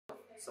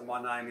So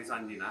my name is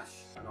Andy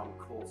Nash and I'm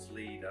course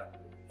leader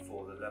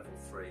for the Level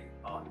 3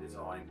 Art and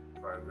Design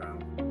programme.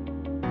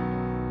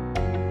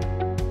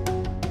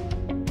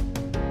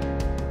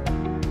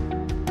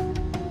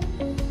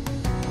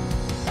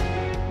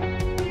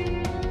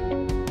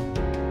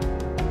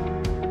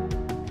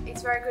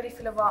 It's very good if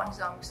you love art and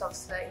design because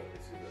obviously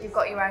you've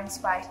got your own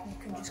space and you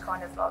can just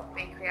kind of like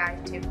be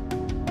creative.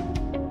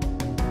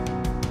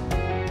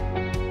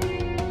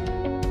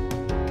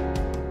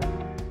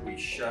 We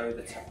show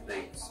the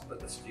techniques, but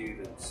the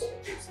students,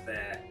 it's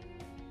their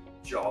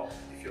job,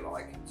 if you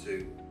like,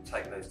 to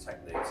take those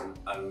techniques and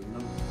own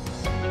them.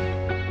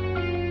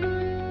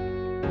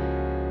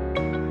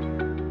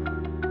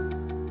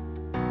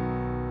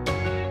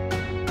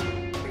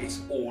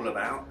 It's all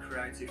about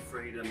creative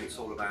freedom, it's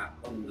all about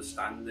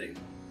understanding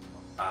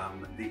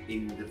the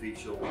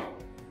individual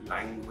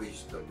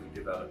language that we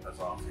develop as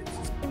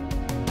artists.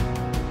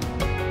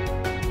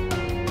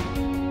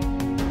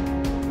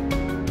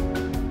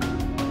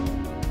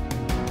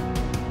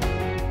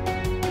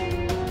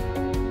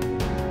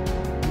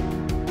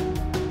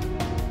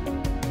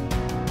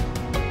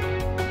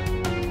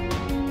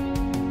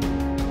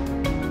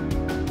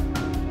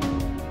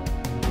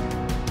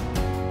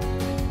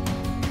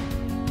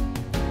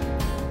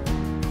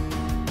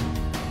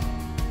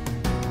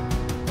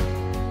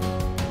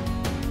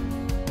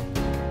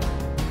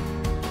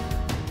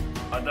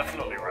 I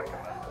definitely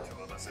recommend it to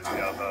others if you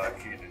have a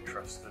keen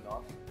interest in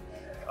art,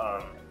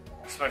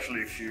 especially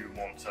if you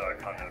want to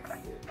kind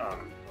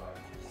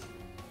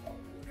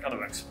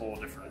of explore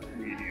different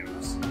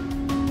mediums.